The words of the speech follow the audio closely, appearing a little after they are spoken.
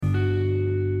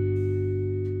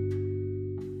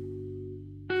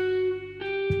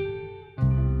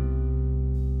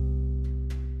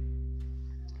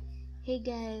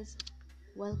guys,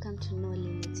 welcome to No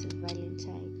Limits of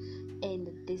Valentine, and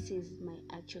this is my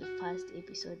actual first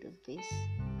episode of this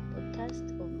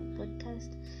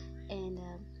podcast, and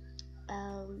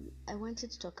I wanted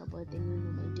to talk about the new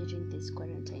normal during this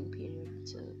quarantine period.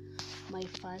 So my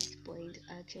first point,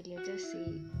 actually, I'll just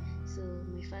say, so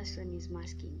my first one is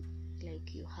masking.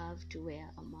 Like, you have to wear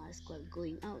a mask while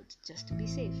going out just to be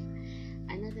safe.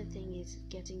 Another thing is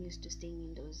getting used to staying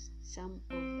indoors. Some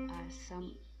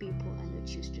people are not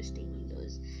used to staying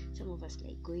indoors. Some of us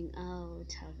like going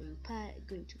out,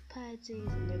 going to parties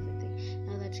and everything.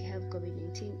 Now that we have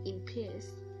COVID-19 in place,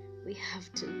 we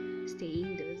have to stay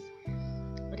indoors.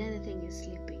 Another thing is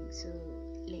sleeping. So,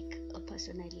 like,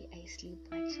 personally, I sleep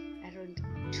at around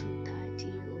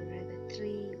 2:30 or rather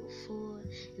 3 or 4,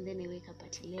 and then I wake up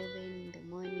at 11 in the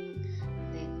morning.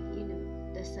 Then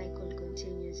the cycle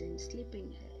continues, and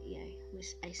sleeping.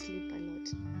 I sleep a lot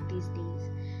these days.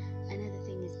 Another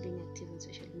thing is being active on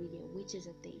social media, which is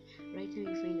a thing. Right now,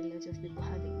 you find a lot of people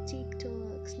having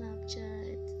TikTok,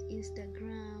 Snapchat,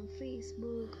 Instagram,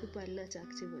 Facebook. People are a lot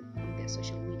active on their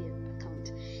social media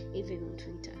account, even on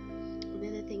Twitter.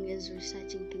 Another thing is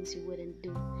researching things you wouldn't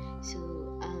do. So,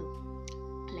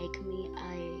 like me,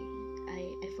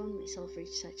 I found myself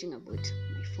researching about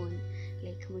my phone.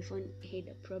 Like, my phone had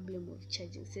a problem of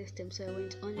charging system, so I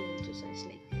went online to search,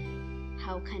 like,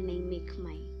 how can I make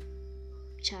my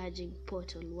charging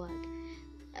portal work.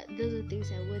 Those are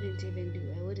things I wouldn't even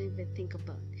do. I wouldn't even think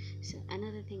about. So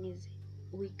another thing is,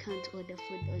 we can't order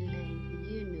food online.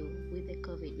 With the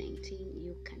COVID-19,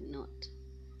 you cannot.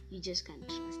 You just can't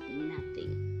trust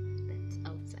nothing that's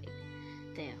outside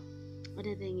there.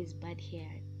 Another thing is bad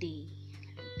hair day.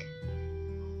 Like,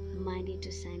 Monday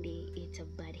to Sunday, it's a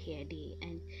bad hair day,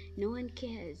 and no one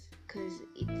cares because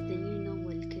it's the new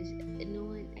normal. Because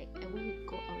I won't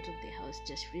go out of the house,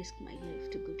 just risk my life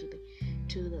to go to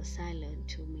the salon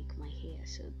to make my hair.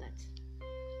 So that's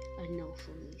a no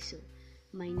for me. So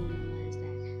my new normal is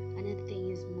that. Another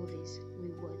thing is movies. We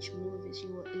watch movies.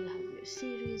 You have your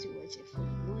series. You watch it from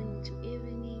morning to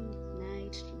evening,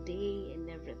 night to day, and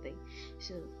everything.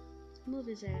 So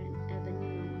movies are the new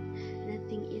normal. Another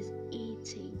thing is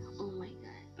eating. Oh my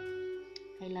god,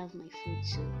 I love my food,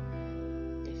 so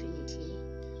definitely.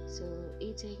 So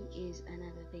eating is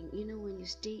another thing. When you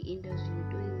stay indoors, you're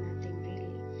doing nothing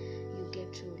really. You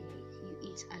get to you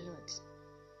eat a lot,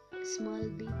 small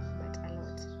bits but a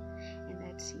lot, and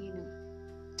that's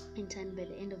in turn, by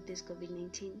the end of this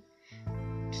COVID-19,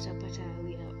 tutapata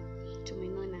we are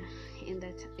tumenona, and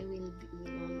that we'll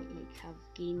all have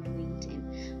gained weight and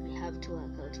we'll have to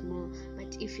work out more.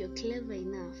 But if you're clever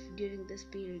enough during this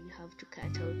period, you have to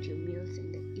cut out your meals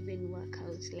and even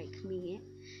workouts. Like me,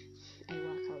 I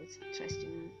work out. Trust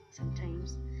me.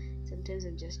 Sometimes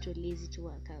I'm just too lazy to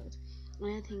work out.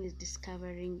 Another thing is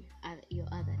discovering your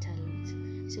other talents.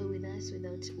 So with us,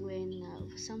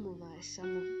 some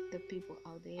of the people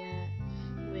out there,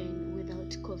 without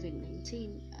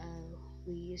COVID-19,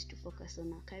 we used to focus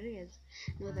on our careers.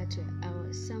 Now that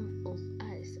some of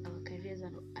us, our careers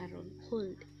are on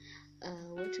hold,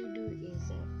 what we do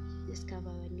is discover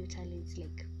our new talents,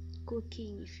 like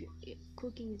cooking.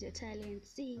 Cooking is your talent,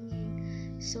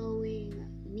 singing, sewing,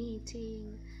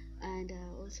 knitting, and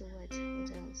also what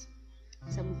else?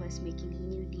 Some of us making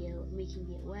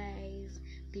DIYs,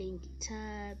 playing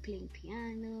guitar, playing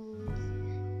pianos,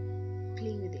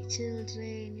 playing with the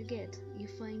children. You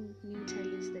find new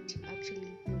talents that you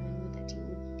actually never knew that you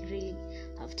would really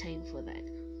have time for that.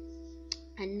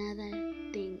 Another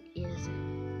thing is,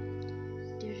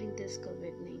 during this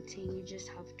COVID-19, you just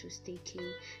have to stay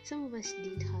clean. Some of us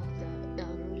did have the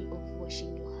rule of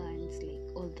washing your hands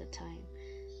like all the time.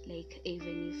 Like,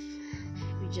 even if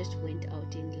you just went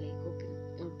out and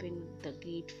open the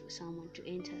gate for someone to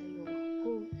enter your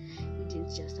home, you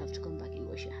didn't just have to come back and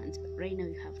wash your hands. But right now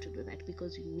you have to do that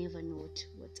because you never know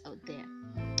what's out there.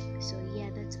 So yeah,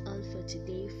 that's all for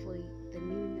today for the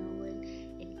new normal.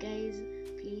 And guys,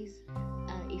 please,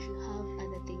 if you have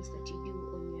other things that you do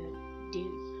on your day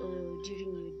or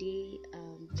during your day,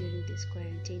 during this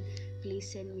quarantine, please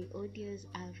send me audios.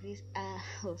 I'll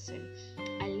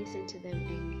listen to them,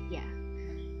 and yeah.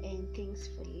 And thanks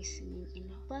for listening, and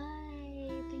bye.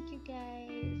 Thank you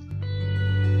guys.